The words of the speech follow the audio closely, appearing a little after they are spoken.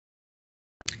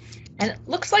And it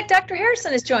looks like Dr.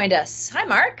 Harrison has joined us. Hi,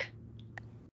 Mark.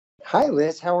 Hi,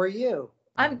 Liz. How are you?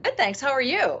 I'm good, thanks. How are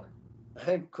you?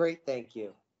 I'm great, thank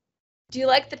you. Do you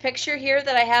like the picture here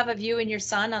that I have of you and your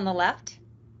son on the left?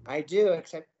 I do,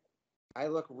 except I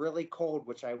look really cold,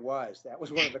 which I was. That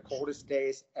was one of the coldest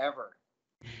days ever.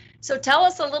 So tell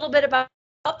us a little bit about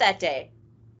that day.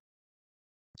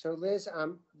 So, Liz,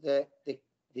 the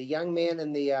young man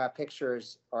in the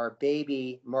pictures are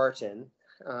baby Martin.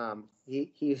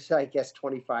 He's, I guess,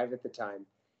 25 at the time.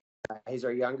 He's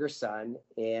our younger son,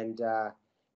 and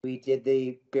we did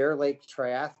the Bear Lake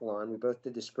Triathlon. We both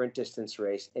did the sprint distance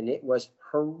race, and it was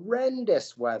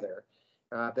horrendous weather.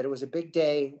 But it was a big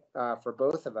day for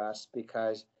both of us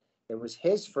because it was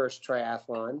his first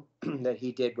triathlon that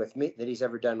he did with me, that he's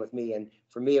ever done with me. And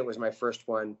for me, it was my first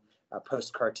one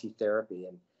post CAR T therapy.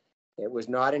 And it was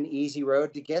not an easy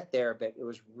road to get there, but it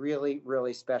was really,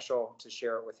 really special to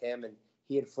share it with him. And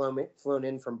he had flown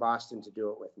in from Boston to do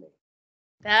it with me.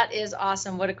 That is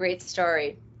awesome. What a great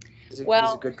story. He's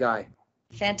a good guy.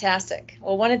 Fantastic.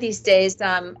 Well, one of these days,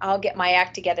 I'll get my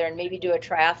act together and maybe do a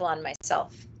triathlon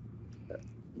myself.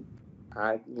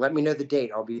 Let me know the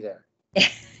date. I'll be there.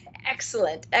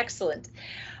 Excellent, excellent.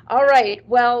 All right.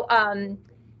 Well,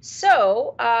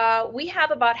 so we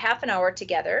have about half an hour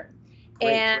together.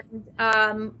 Great.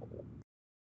 And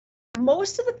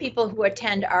most of the people who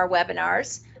attend our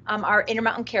webinars are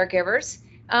Intermountain caregivers,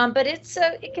 but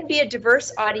it can be a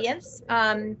diverse audience,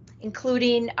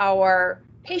 including our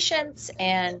patients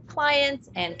and clients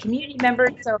and community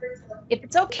members. So if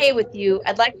it's okay with you,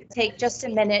 I'd like to take just a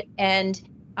minute and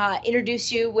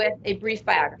introduce you with a brief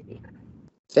biography.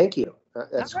 Thank you.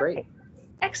 That's great.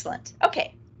 Excellent.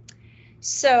 Okay.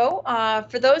 So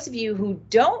for those of you who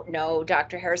don't know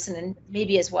Dr. Harrison, and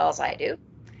maybe as well as I do,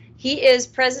 he is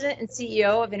president and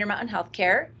CEO of Intermountain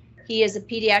Healthcare. He is a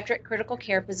pediatric critical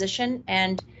care physician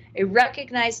and a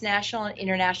recognized national and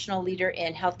international leader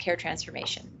in healthcare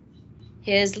transformation.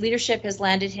 His leadership has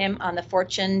landed him on the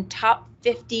Fortune Top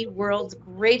 50 World's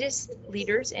Greatest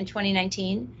Leaders in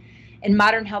 2019 and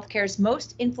Modern Healthcare's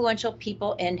Most Influential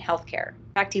People in Healthcare.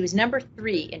 In fact, he was number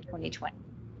 3 in 2020.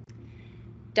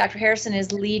 Dr. Harrison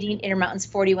is leading Intermountain's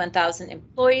 41,000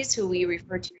 employees, who we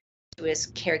refer to as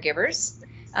caregivers,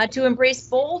 to embrace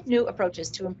bold new approaches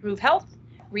to improve health,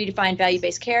 redefine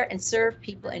value-based care, and serve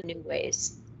people in new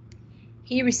ways.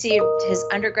 He received his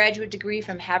undergraduate degree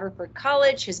from Haverford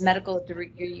College, his medical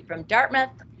degree from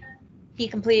Dartmouth. He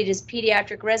completed his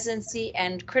pediatric residency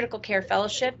and critical care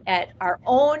fellowship at our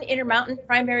own Intermountain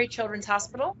Primary Children's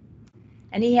Hospital.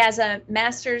 And he has a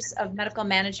Master's of Medical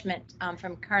Management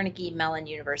from Carnegie Mellon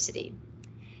University.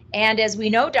 And as we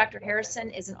know, Dr.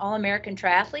 Harrison is an all-American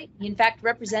triathlete. He, in fact,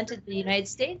 represented the United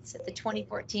States at the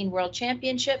 2014 World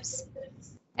Championships.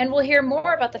 And we'll hear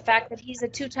more about the fact that he's a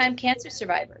 2-time cancer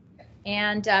survivor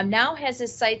and now has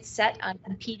his sights set on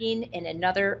competing in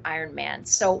another Ironman.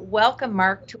 So welcome,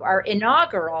 Mark, to our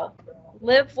inaugural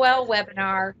Live Well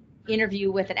webinar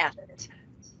interview with an athlete.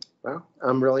 Well,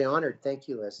 I'm really honored. Thank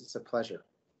you, Liz. It's a pleasure.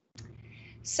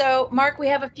 So, Mark, we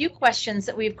have a few questions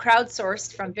that we've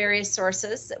crowdsourced from various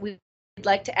sources that we'd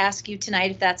like to ask you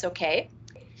tonight, if that's okay.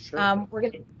 Sure. We're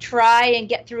going to try and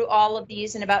get through all of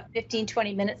these in about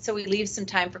 15-20 minutes, so we leave some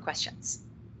time for questions.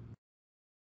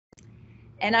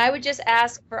 And I would just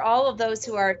ask for all of those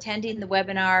who are attending the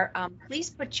webinar, please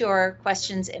put your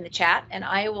questions in the chat, and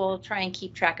I will try and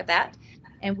keep track of that.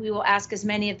 And we will ask as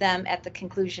many of them at the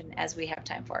conclusion as we have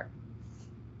time for.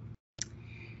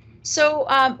 So,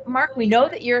 Mark, we know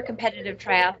that you're a competitive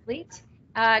triathlete.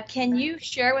 Can you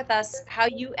share with us how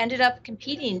you ended up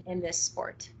competing in this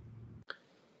sport?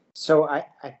 So I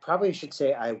probably should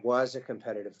say I was a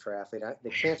competitive triathlete.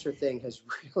 The cancer thing has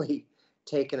really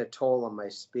taken a toll on my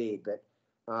speed, but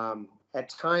at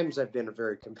times I've been a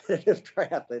very competitive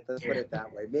triathlete. Let's put it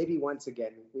that way. Maybe once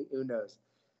again, who knows?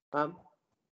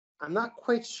 I'm not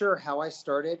quite sure how I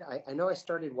started. I know I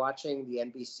started watching the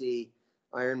NBC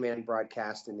Ironman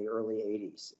broadcast in the early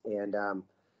 80s. And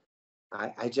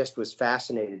I just was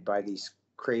fascinated by these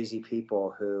crazy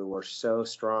people who were so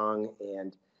strong,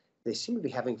 and they seemed to be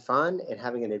having fun and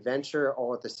having an adventure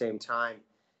all at the same time.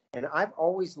 And I've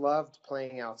always loved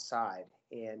playing outside.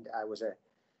 And I was a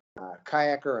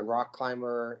kayaker and rock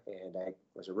climber, and I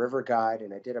was a river guide,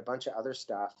 and I did a bunch of other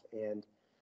stuff. And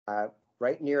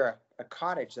right near a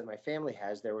cottage that my family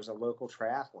has, there was a local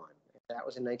triathlon. That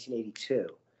was in 1982.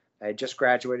 I had just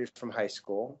graduated from high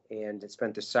school and had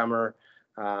spent the summer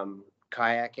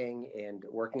kayaking and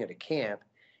working at a camp.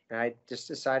 And I just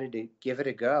decided to give it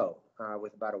a go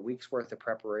with about a week's worth of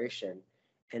preparation,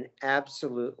 and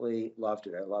absolutely loved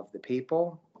it. I loved the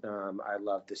people. I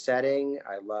loved the setting.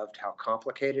 I loved how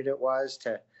complicated it was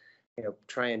to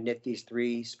try and knit these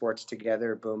three sports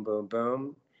together, boom, boom,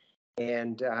 boom.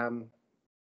 And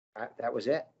that was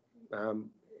it.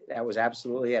 That was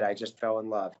absolutely it. I just fell in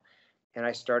love. And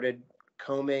I started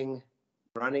combing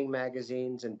running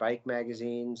magazines and bike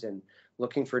magazines and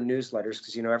looking for newsletters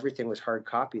because, everything was hard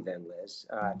copy then, Liz,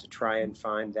 to try and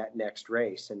find that next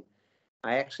race. And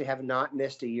I actually have not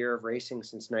missed a year of racing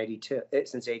since 82.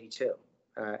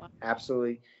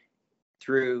 Absolutely,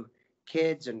 through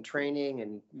kids and training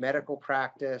and medical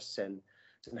practice and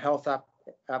some health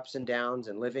ups and downs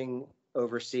and living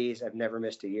overseas, I've never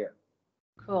missed a year.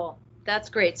 Cool. That's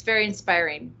great. It's very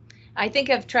inspiring. I think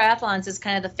of triathlons as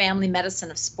kind of the family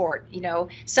medicine of sport,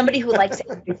 somebody who likes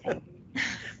everything.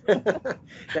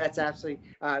 That's absolutely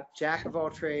jack of all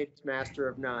trades, master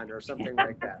of none, or something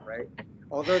like that, right?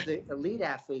 Although the elite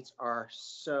athletes are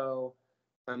so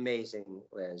amazing,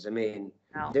 Liz. I mean,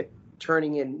 they're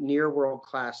turning in near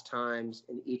world-class times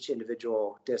in each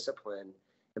individual discipline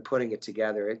and putting it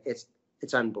together. It's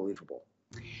unbelievable.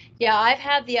 Yeah, I've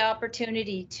had the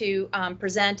opportunity to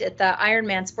present at the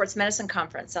Ironman Sports Medicine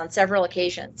Conference on several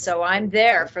occasions. So I'm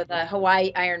there for the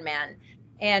Hawaii Ironman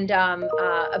and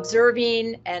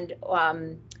observing and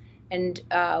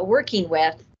working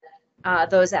with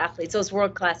those athletes, those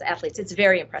world-class athletes. It's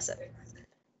very impressive.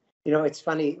 It's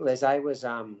funny, Liz. I was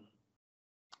the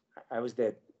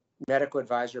medical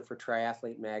advisor for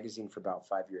Triathlete magazine for about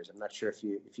 5 years. I'm not sure if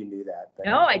you knew that. But,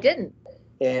 no, I didn't.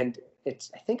 And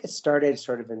I think it started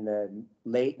sort of in the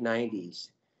late 90s,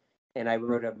 and I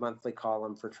wrote a monthly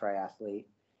column for Triathlete.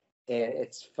 And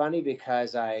it's funny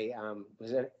because I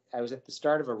was at the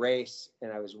start of a race,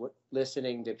 and I was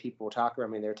listening to people talk around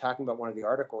me. And they were talking about one of the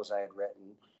articles I had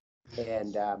written,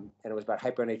 and it was about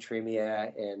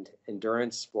hyponatremia and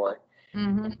endurance sport.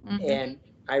 Mm-hmm, mm-hmm. And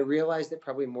I realized that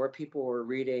probably more people were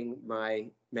reading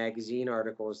my magazine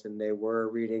articles than they were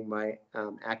reading my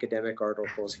academic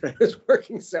articles that I was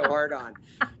working so hard on.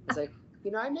 It's like,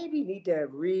 I maybe need to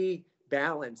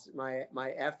rebalance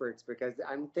my efforts because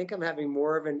I think I'm having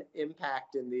more of an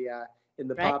impact in the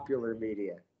right. Popular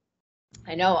media.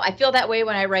 I know. I feel that way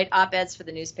when I write op-eds for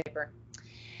the newspaper.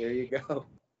 There you go.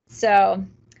 So,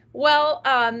 well,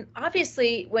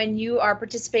 obviously, when you are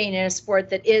participating in a sport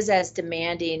that is as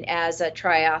demanding as a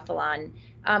triathlon,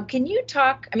 can you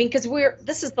talk? I mean, because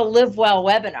this is the Live Well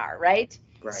webinar, right?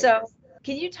 Right. So,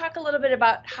 can you talk a little bit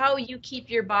about how you keep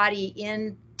your body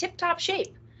in tip-top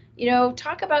shape?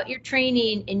 Talk about your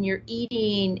training and your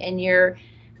eating and your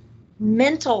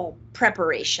mental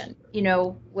preparation,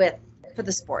 for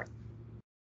the sport.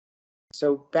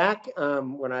 So back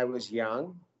when I was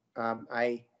young,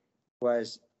 I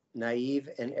was naive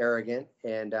and arrogant,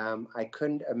 and I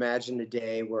couldn't imagine a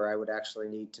day where I would actually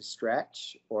need to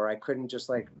stretch, or I couldn't just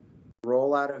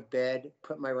roll out of bed,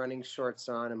 put my running shorts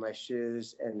on and my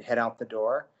shoes and head out the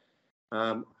door.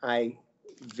 I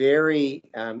very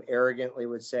arrogantly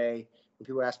would say, when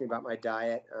people ask me about my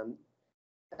diet,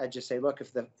 I'd just say, look,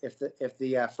 if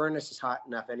the furnace is hot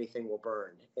enough, anything will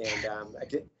burn.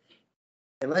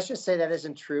 And let's just say that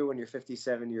isn't true when you're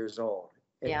 57 years old.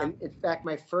 Yeah. And in fact,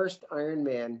 my first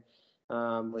Ironman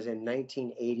was in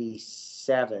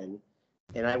 1987,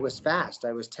 and I was fast.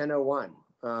 I was 10:01,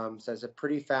 so it's a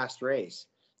pretty fast race.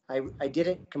 I did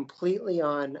it completely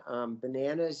on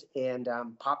bananas and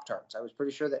Pop-Tarts. I was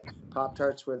pretty sure that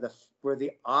Pop-Tarts were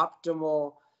the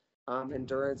optimal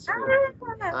endurance food.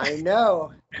 I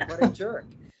know, what a jerk.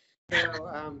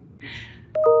 So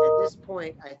at this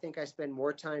point, I think I spend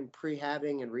more time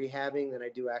prehabbing and rehabbing than I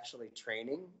do actually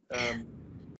training.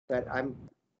 But I'm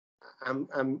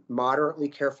moderately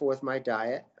careful with my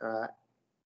diet.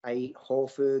 I eat whole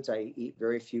foods. I eat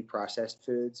very few processed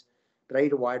foods, but I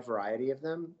eat a wide variety of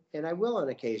them. And I will on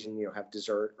occasion, have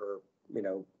dessert or,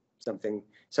 something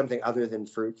other than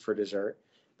fruit for dessert.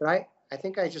 But I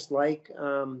think I just I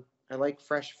like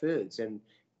fresh foods, and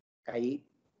I eat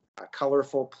a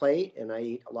colorful plate, and I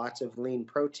eat lots of lean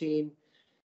protein.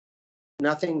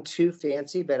 Nothing too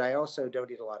fancy, but I also don't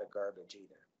eat a lot of garbage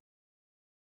either.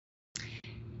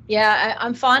 Yeah,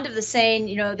 I'm fond of the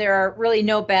saying, there are really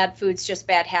no bad foods, just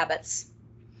bad habits.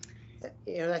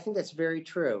 I think that's very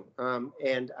true.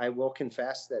 And I will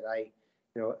confess that I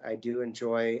do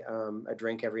enjoy a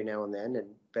drink every now and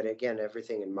then, but again,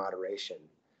 everything in moderation.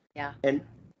 Yeah. And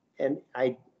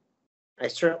I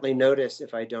certainly notice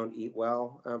if I don't eat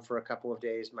well for a couple of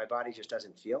days, my body just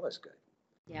doesn't feel as good.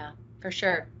 Yeah, for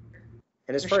sure.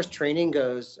 And as far as training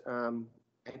goes, I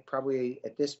probably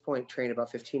at this point train about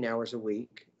 15 hours a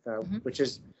week, which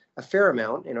is a fair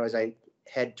amount, as I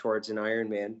head towards an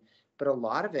Ironman. But a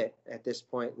lot of it at this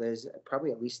point, Liz,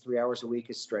 probably at least 3 hours a week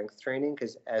is strength training,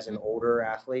 because as an older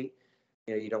athlete,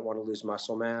 you don't want to lose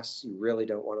muscle mass. You really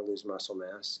don't want to lose muscle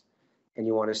mass, and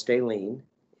you want to stay lean.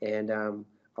 And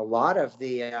a lot of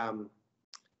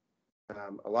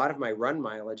my run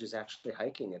mileage is actually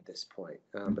hiking at this point,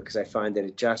 because I find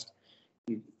that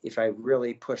if I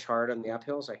really push hard on the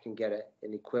uphills, I can get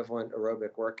an equivalent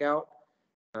aerobic workout.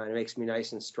 It makes me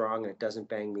nice and strong, and it doesn't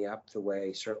bang me up the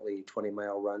way certainly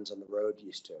 20-mile runs on the road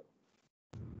used to.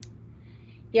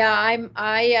 Yeah,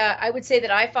 I would say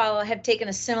that I have taken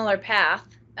a similar path,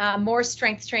 more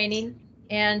strength training.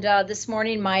 And this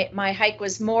morning, my hike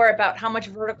was more about how much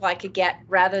vertical I could get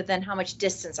rather than how much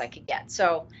distance I could get.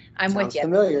 So I'm with you.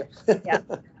 Sounds familiar. Yeah.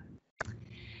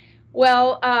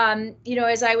 Well,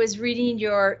 as I was reading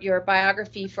your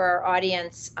biography for our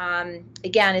audience,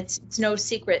 again, it's no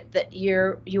secret that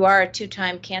you are a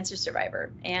 2-time cancer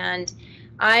survivor, and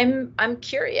I'm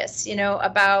curious,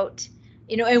 about,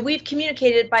 and we've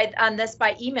communicated on this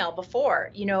by email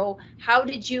before. How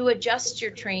did you adjust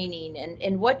your training,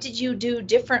 and what did you do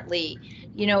differently,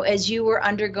 as you were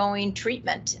undergoing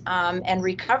treatment and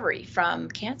recovery from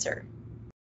cancer?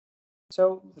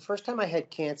 So the first time I had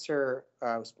cancer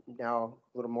was now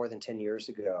a little more than 10 years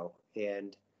ago,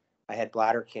 and I had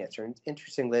bladder cancer. And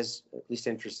interesting, Liz, at least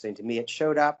interesting to me, it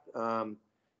showed up,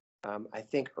 I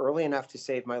think, early enough to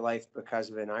save my life because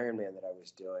of an Ironman that I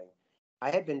was doing. I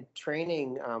had been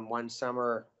training one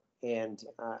summer, and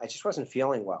I just wasn't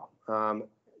feeling well.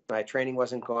 My training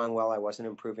wasn't going well. I wasn't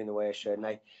improving the way I should. And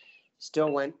I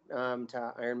still went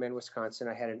to Ironman, Wisconsin.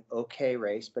 I had an okay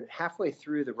race, but halfway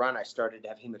through the run, I started to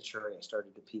have hematuria. I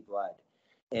started to pee blood.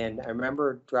 And I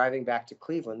remember driving back to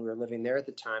Cleveland. We were living there at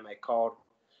the time. I called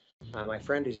my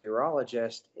friend who's a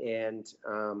urologist, and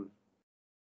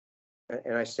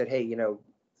I said, hey, I'm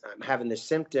having this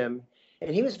symptom.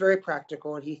 And he was very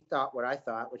practical, and he thought what I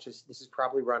thought, which is this is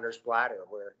probably runner's bladder,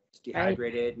 where it's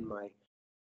dehydrated, and my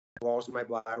walls of my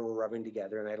bladder were rubbing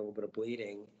together, and I had a little bit of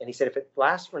bleeding. And he said, if it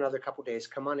lasts for another couple of days,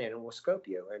 come on in and we'll scope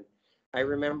you. And I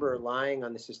remember lying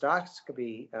on the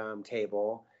cystoscopy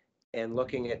table and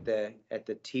looking at the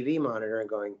TV monitor and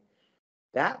going,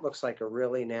 that looks like a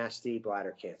really nasty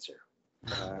bladder cancer.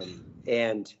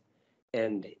 And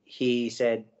he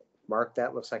said, Mark,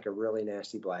 that looks like a really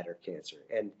nasty bladder cancer.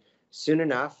 And soon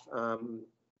enough,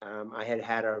 I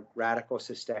had a radical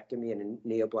cystectomy and a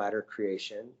neobladder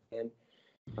creation. And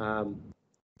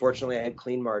fortunately, I had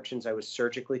clean margins. I was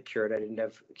surgically cured. I didn't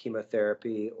have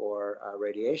chemotherapy or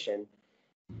radiation,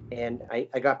 and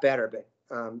I got better. But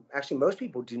actually, most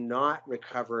people do not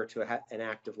recover to an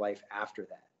active life after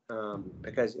that,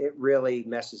 because it really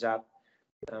messes up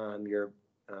your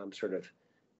sort of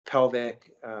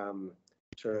pelvic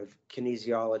sort of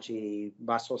kinesiology,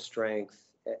 muscle strength,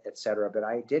 et cetera. But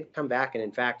I did come back, and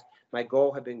in fact, my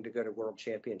goal had been to go to world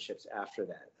championships after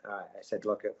that. I said,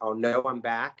 look, I'll know I'm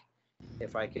back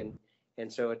if I can.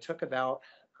 And so it took about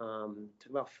 3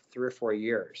 or 4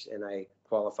 years, and I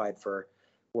qualified for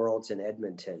Worlds in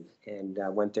Edmonton, and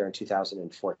went there in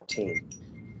 2014.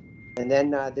 And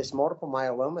then this multiple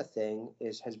myeloma thing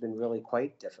has been really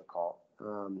quite difficult.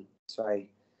 So I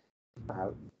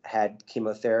had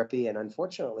chemotherapy and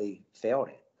unfortunately failed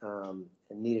it,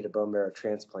 and needed a bone marrow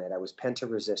transplant. I was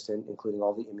penta-resistant, including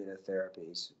all the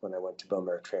immunotherapies, when I went to bone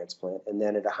marrow transplant. And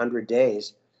then at 100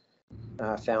 days,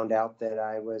 found out that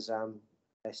I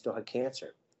still had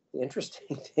cancer. The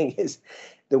interesting thing is,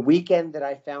 the weekend that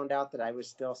I found out that I was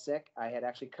still sick, I had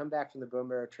actually come back from the bone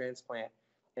marrow transplant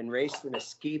and raced in a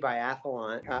ski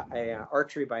biathlon,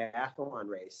 archery biathlon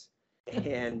race,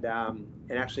 and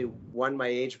actually won my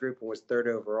age group and was third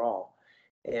overall,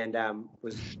 and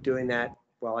was doing that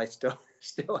while I still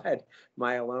had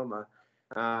myeloma.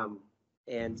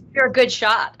 And you're a good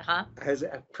shot, huh? I was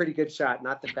a pretty good shot,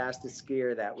 not the fastest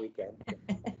skier that weekend,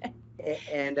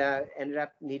 and ended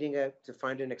up needing to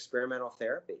find an experimental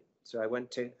therapy. So I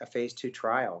went to a phase 2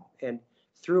 trial, and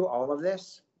through all of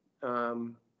this,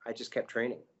 I just kept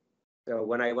training. So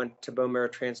when I went to bone marrow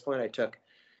transplant, I took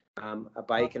a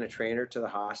bike and a trainer to the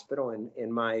hospital, and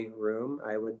in my room,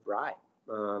 I would ride.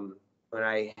 When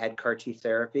I had CAR T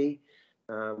therapy,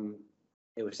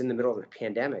 it was in the middle of the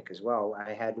pandemic as well.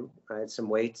 I had some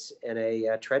weights and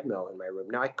a treadmill in my room.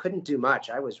 Now, I couldn't do much.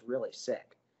 I was really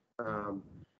sick.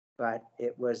 But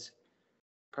it was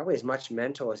probably as much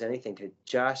mental as anything to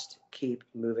just keep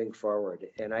moving forward.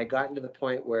 And I got to the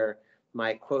point where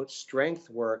my, quote, strength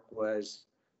work was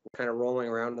kind of rolling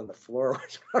around on the floor,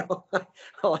 which was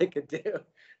all I could do.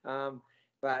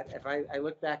 But if I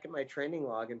look back at my training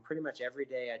log, and pretty much every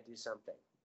day I do something.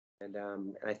 And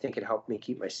I think it helped me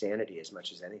keep my sanity as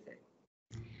much as anything.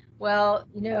 Well,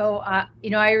 I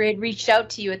had reached out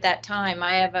to you at that time.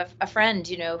 I have a friend,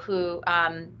 who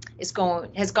has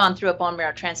gone through a bone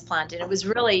marrow transplant, and it was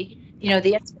really,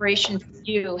 the inspiration for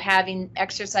you having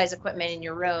exercise equipment in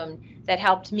your room that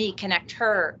helped me connect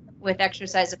her with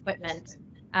exercise equipment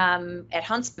at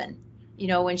Huntsman,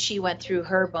 when she went through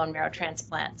her bone marrow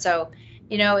transplant. So,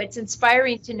 it's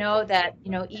inspiring to know that,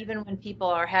 even when people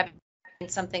are having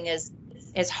something as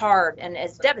hard and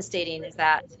as devastating as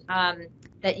that.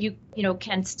 That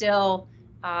can still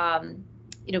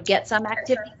get some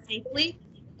activity safely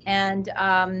and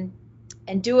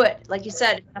do it, like you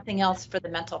said, if nothing else, for the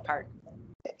mental part.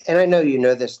 And I know you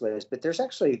know this, Liz, but there's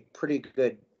actually pretty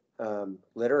good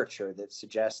literature that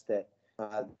suggests that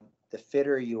the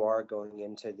fitter you are going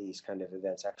into these kind of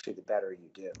events, actually the better you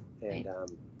do.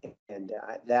 And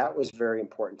that was very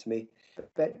important to me.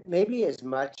 But maybe as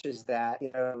much as that,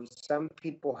 some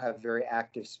people have very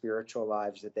active spiritual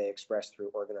lives that they express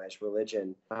through organized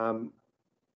religion.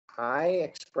 I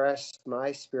express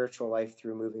my spiritual life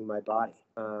through moving my body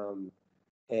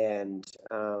and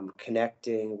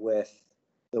connecting with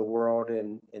the world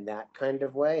in that kind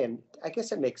of way. And I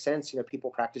guess it makes sense. People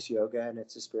practice yoga and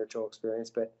it's a spiritual experience,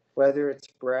 but whether it's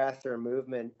breath or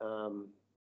movement,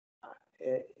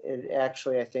 it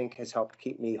actually, I think, has helped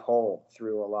keep me whole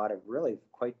through a lot of really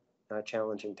quite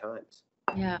challenging times.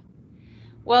 Yeah.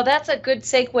 Well, that's a good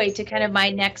segue to kind of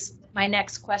my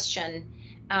next question.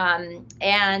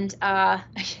 And I'm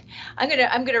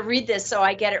gonna read this so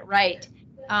I get it right.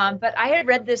 But I had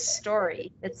read this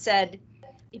story that said,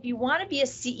 if you want to be a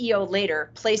CEO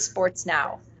later, play sports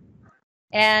now.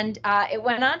 And it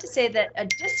went on to say that a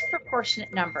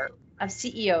disproportionate number of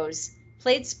CEOs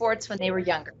played sports when they were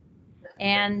younger.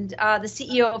 And the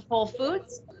CEO of Whole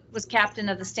Foods was captain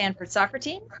of the Stanford soccer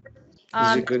team.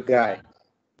 He's a good guy.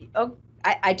 Oh,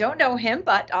 I don't know him,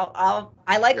 but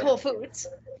I like Whole Foods.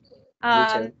 Me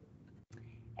too.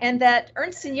 And that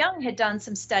Ernst & Young had done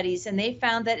some studies, and they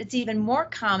found that it's even more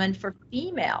common for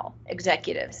female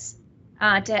executives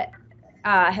to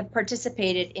have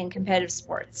participated in competitive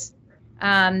sports.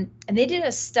 And they did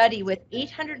a study with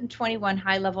 821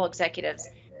 high-level executives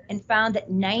and found that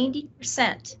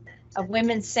 90% of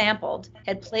women sampled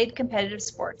had played competitive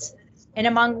sports. And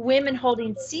among women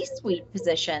holding C-suite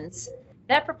positions,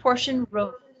 that proportion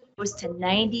rose to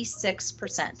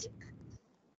 96%.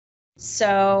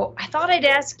 So I thought I'd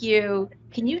ask you,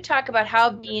 can you talk about how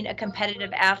being a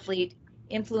competitive athlete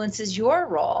influences your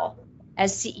role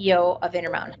as CEO of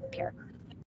Intermountain Healthcare?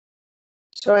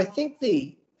 So I think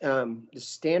the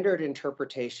standard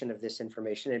interpretation of this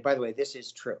information, and by the way, this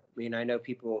is true. I mean, I know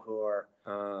people who are,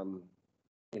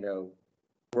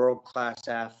 world-class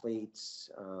athletes,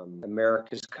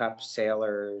 America's Cup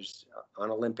sailors,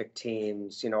 on Olympic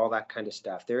teams, all that kind of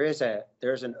stuff. There's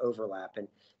an overlap, and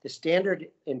the standard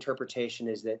interpretation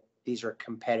is that these are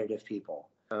competitive people,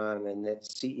 and that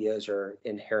CEOs are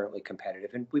inherently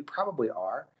competitive, and we probably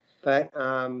are. But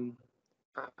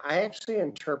I actually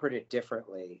interpret it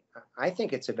differently. I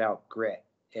think it's about grit,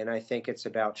 and I think it's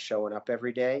about showing up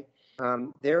every day.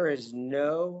 There is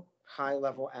no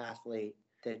high-level athlete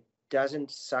that doesn't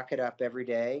suck it up every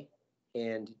day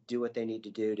and do what they need to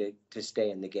do to stay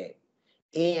in the game.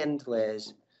 And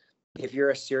Liz, if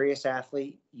you're a serious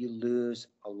athlete, you lose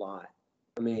a lot.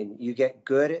 I mean, you get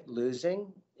good at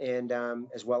losing and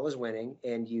as well as winning,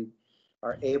 and you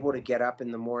are able to get up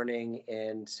in the morning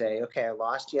and say, okay, I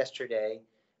lost yesterday.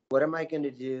 What am I going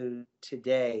to do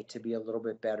today to be a little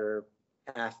bit better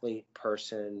athlete,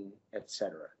 person,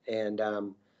 etc.? And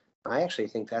I actually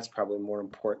think that's probably more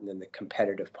important than the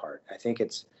competitive part. I think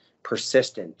it's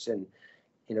persistence. And,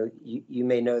 you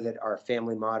may know that our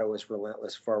family motto is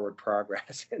relentless forward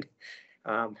progress.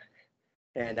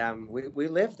 And we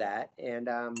live that. And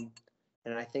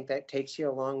I think that takes you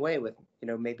a long way with,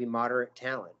 maybe moderate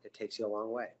talent. It takes you a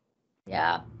long way.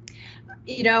 Yeah.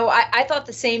 I thought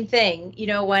the same thing,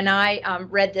 when I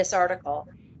read this article,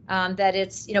 that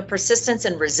it's, persistence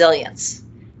and resilience,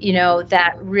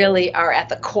 that really are at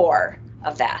the core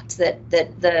of that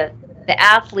the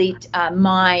athlete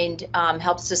mind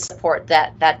helps to support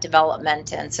that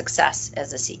development and success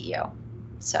as a CEO.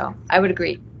 So I would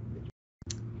agree.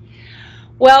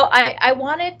 Well, I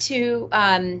wanted to,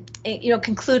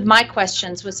 conclude my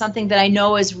questions with something that I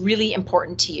know is really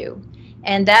important to you.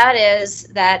 And that is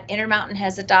that Intermountain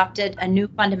has adopted a new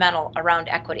fundamental around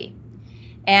equity.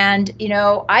 And,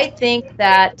 I think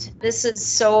that this is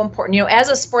so important. As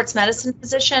a sports medicine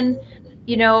physician,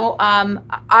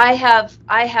 I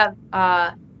have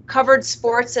covered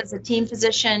sports as a team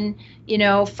physician,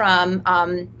 from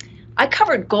I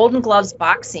covered Golden Gloves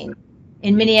boxing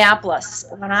in Minneapolis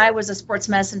when I was a sports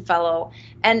medicine fellow.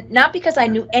 And not because I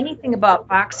knew anything about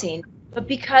boxing, but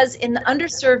because in the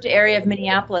underserved area of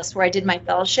Minneapolis where I did my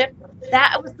fellowship,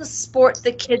 that was the sport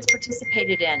that kids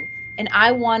participated in. And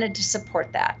I wanted to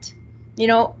support that,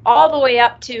 all the way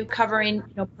up to covering,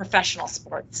 professional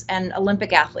sports and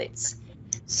Olympic athletes.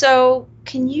 So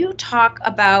can you talk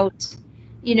about,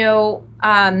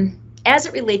 as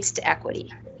it relates to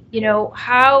equity,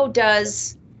 how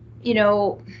does,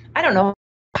 I don't know,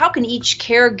 how can each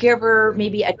caregiver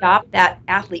maybe adopt that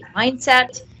athlete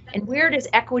mindset? And where does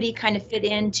equity kind of fit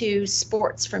into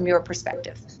sports from your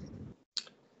perspective?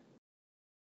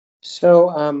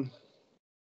 So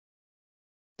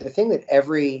the thing that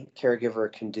every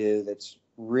caregiver can do that's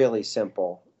really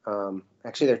simple,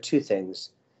 actually there are two things.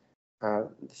 The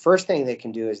first thing they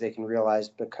can do is they can realize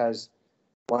because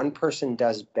one person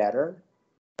does better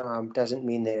doesn't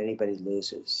mean that anybody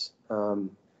loses.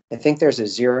 I think there's a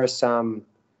zero-sum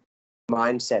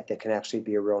mindset that can actually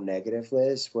be a real negative,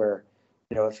 Liz, where,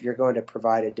 if you're going to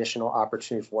provide additional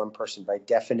opportunity for one person, by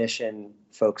definition,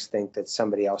 folks think that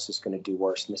somebody else is going to do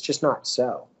worse. And it's just not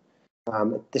so.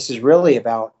 This is really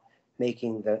about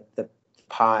making the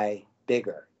pie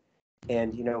bigger.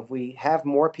 And, if we have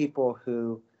more people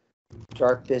who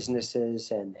start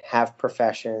businesses and have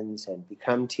professions and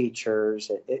become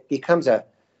teachers, it becomes a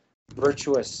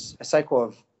cycle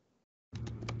of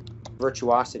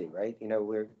virtuosity, right?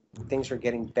 Where things are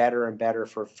getting better and better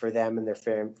for them and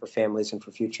for families and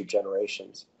for future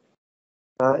generations.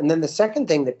 And then the second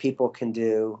thing that people can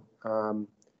do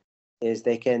is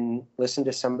they can listen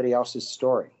to somebody else's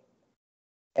story.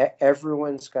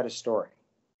 Everyone's got a story,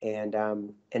 and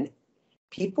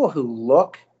people who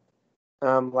look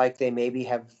like they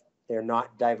maybe they're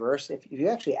not diverse. If you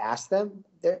actually ask them,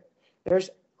 there's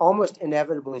almost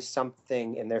inevitably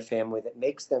something in their family that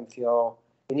makes them feel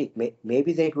unique.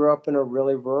 Maybe they grew up in a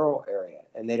really rural area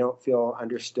and they don't feel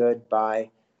understood by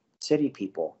city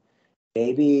people.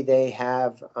 Maybe they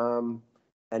have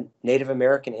a Native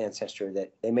American ancestor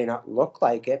that they may not look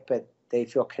like it, but they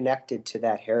feel connected to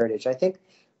that heritage. I think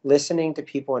listening to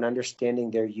people and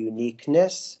understanding their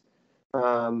uniqueness,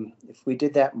 if we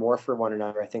did that more for one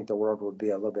another, I think the world would be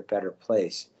a little bit better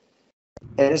place.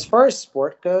 And as far as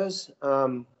sport goes,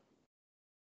 I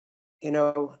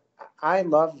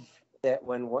love that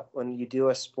when you do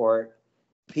a sport,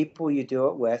 people you do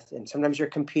it with, and sometimes you're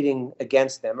competing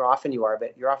against them, or often you are,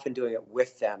 but you're often doing it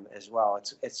with them as well.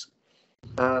 It's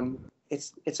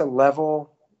a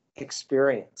level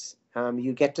experience.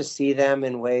 You get to see them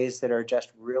in ways that are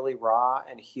just really raw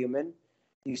and human.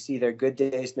 You see their good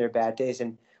days and their bad days.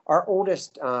 And our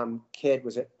oldest kid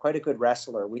was quite a good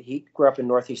wrestler. He grew up in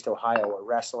Northeast Ohio, where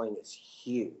wrestling is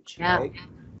huge, Yeah. right?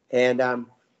 And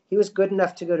he was good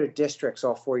enough to go to districts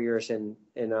all 4 years in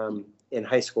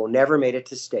high school. Never made it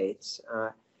to states,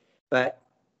 but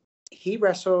he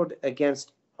wrestled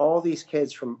against all these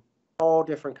kids from all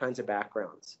different kinds of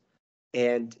backgrounds,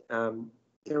 and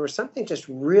there was something just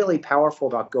really powerful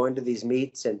about going to these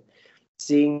meets and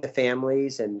seeing the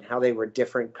families and how they were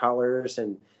different colors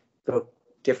and spoke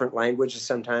different languages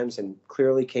sometimes, and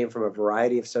clearly came from a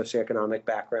variety of socioeconomic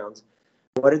backgrounds.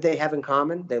 What did they have in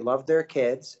common? They loved their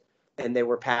kids, and they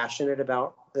were passionate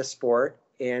about the sport,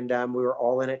 and we were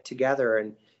all in it together,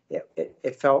 and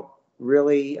it felt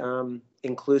really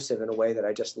inclusive in a way that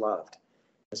I just loved.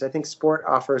 Because I think sport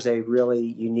offers a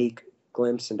really unique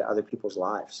glimpse into other people's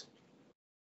lives.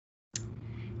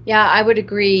 Yeah, I would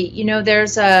agree.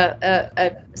 There's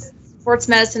a sports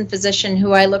medicine physician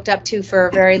who I looked up to for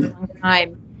a very long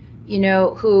time,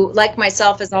 who, like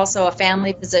myself, is also a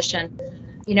family physician,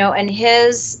 and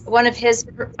one of his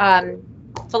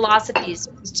philosophies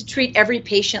was to treat every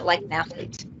patient like an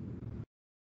athlete,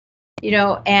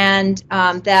 and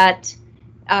that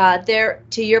there,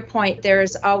 to your point,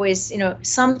 there's always,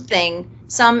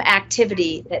 some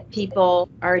activity that people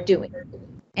are doing.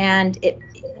 And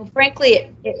frankly,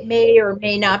 it may or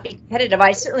may not be competitive.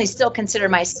 I certainly still consider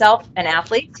myself an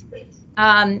athlete.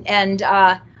 And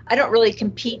I don't really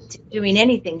compete doing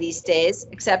anything these days,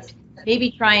 except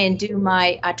maybe try and do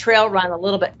my trail run a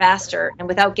little bit faster and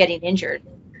without getting injured.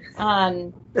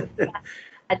 But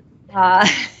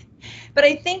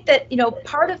I think that,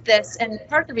 part of this, and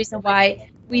part of the reason why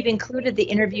we've included the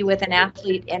interview with an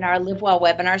athlete in our Live Well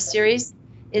webinar series,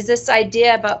 is this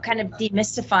idea about kind of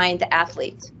demystifying the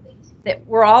athlete, that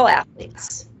we're all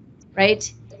athletes, right?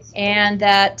 And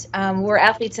that we're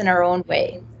athletes in our own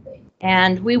way.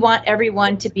 And we want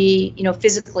everyone to be,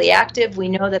 physically active. We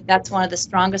know that that's one of the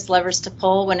strongest levers to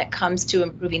pull when it comes to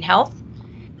improving health.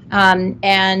 And,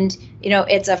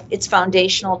 it's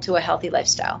foundational to a healthy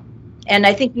lifestyle. And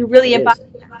I think you really embody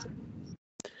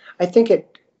that. I think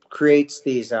it creates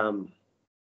these, I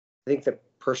think the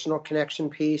personal connection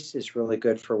piece is really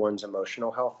good for one's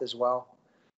emotional health as well.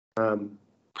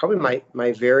 Probably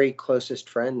my very closest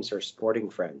friends are sporting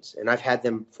friends, and I've had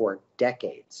them for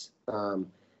decades.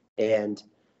 And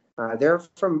they're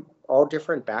from all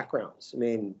different backgrounds. I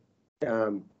mean,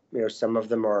 some of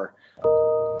them are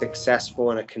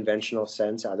successful in a conventional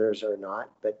sense, others are not,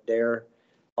 but they're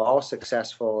all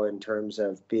successful in terms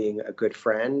of being a good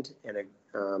friend and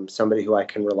somebody who I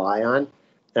can rely on.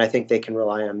 And I think they can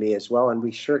rely on me as well. And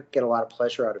we sure get a lot of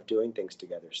pleasure out of doing things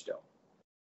together still.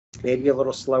 Maybe a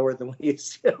little slower than we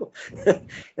used to,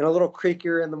 and a little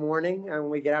creakier in the morning when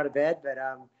we get out of bed. But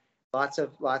lots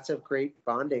of great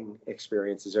bonding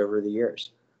experiences over the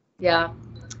years. Yeah.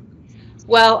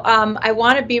 Well, I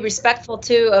want to be respectful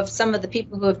too of some of the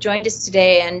people who have joined us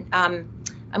today, and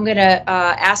I'm going to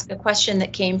ask a question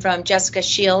that came from Jessica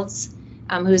Shields,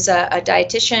 who's a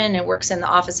dietitian and works in the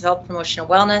Office of Health Promotion and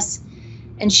Wellness.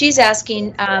 And she's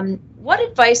asking, what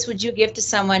advice would you give to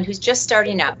someone who's just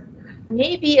starting out,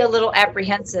 maybe a little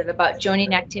apprehensive about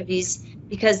joining activities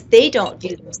because they don't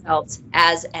view themselves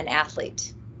as an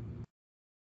athlete?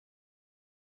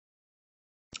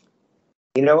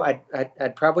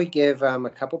 I'd probably give a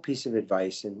couple pieces of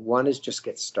advice, and one is just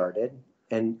get started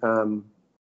and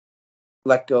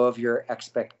let go of your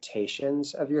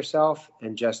expectations of yourself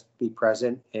and just be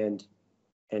present and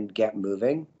get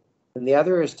moving. And the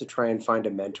other is to try and find a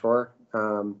mentor.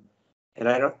 And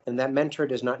that mentor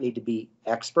does not need to be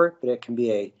expert, but it can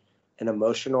be an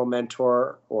emotional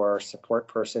mentor or support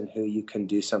person who you can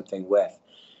do something with.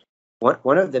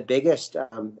 One of the biggest,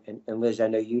 and Liz, I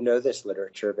know you know this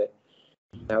literature, but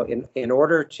now in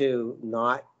order to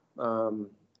not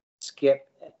skip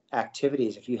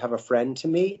activities, if you have a friend to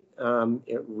meet,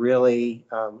 it really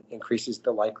increases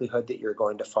the likelihood that you're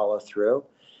going to follow through.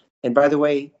 And by the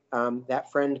way, that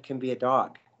friend can be a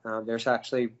dog. There's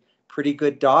actually pretty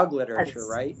good dog literature,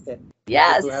 right? That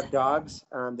yes. People who have dogs,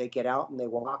 they get out and they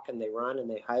walk and they run and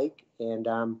they hike,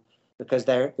 and because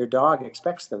their dog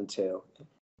expects them to.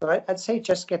 So I'd say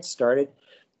just get started.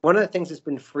 One of the things that's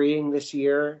been freeing this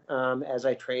year as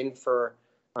I train for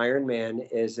Ironman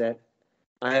is that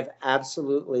I have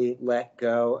absolutely let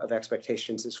go of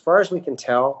expectations. As far as we can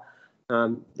tell,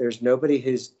 there's nobody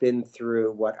who's been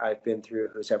through what I've been through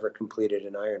who's ever completed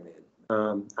an Ironman.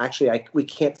 Actually, we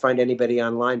can't find anybody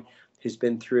online who's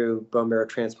been through bone marrow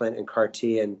transplant and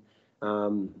CAR-T and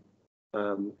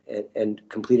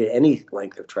completed any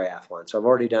length of triathlon. So I've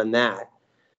already done that.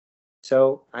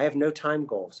 So I have no time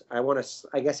goals. I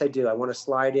guess I do. I want to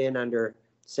slide in under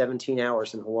 17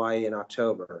 hours in Hawaii in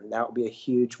October. That would be a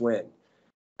huge win.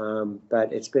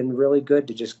 But it's been really good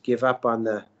to just give up on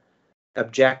the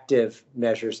objective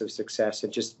measures of success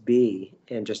and just be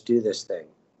and just do this thing.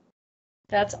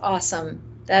 That's awesome.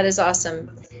 That is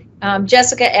awesome.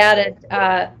 Jessica added,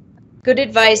 good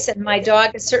advice, and my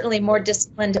dog is certainly more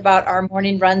disciplined about our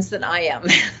morning runs than I am.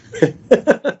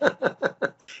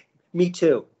 Me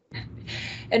too.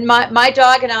 And my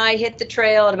dog and I hit the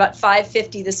trail at about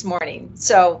 5:50 this morning.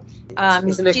 So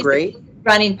isn't it great?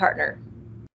 Running partner.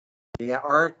 Yeah,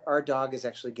 our dog is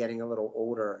actually getting a little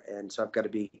older, and so I've got to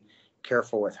be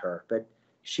careful with her. But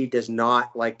she does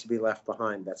not like to be left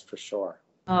behind, that's for sure.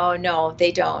 Oh, no,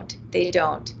 they don't. They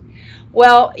don't.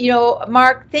 Well,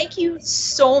 Marc, thank you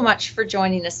so much for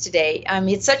joining us today.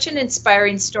 It's such an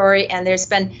inspiring story, and there's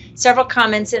been several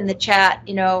comments in the chat,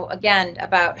 again,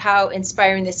 about how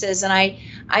inspiring this is. And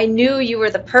I knew you were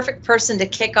the perfect person to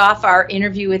kick off our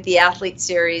interview with the Athlete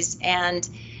Series. And,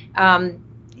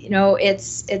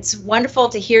 it's wonderful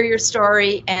to hear your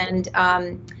story and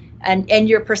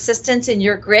your persistence and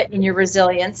your grit and your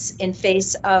resilience in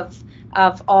face of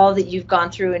all that you've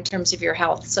gone through in terms of your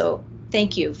health. So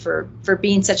thank you for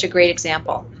being such a great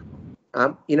example.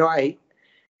 I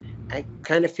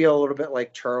kind of feel a little bit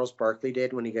like Charles Barkley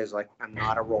did when he goes like, I'm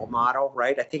not a role model,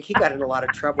 right? I think he got in a lot of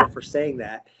trouble for saying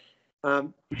that.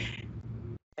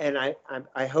 And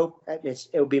I hope it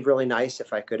would be really nice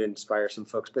if I could inspire some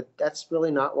folks, but that's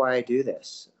really not why I do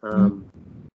this.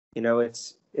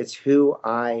 It's who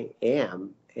I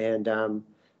am. And,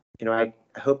 I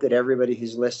hope that everybody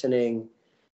who's listening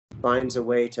finds a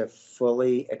way to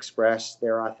fully express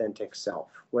their authentic self,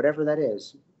 whatever that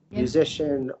is. Yeah.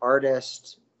 Musician,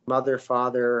 artist, mother,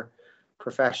 father,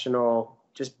 professional,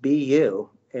 just be you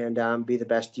and be the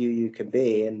best you can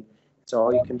be. And it's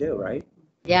all you can do, right?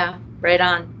 Yeah, right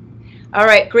on. All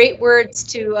right, great words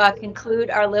to conclude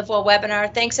our Live Well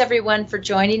webinar. Thanks everyone for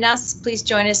joining us. Please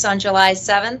join us on July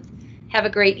 7th. Have a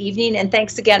great evening, and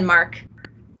thanks again, Marc.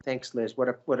 Thanks, Liz. What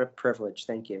a privilege.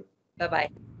 Thank you. Bye-bye.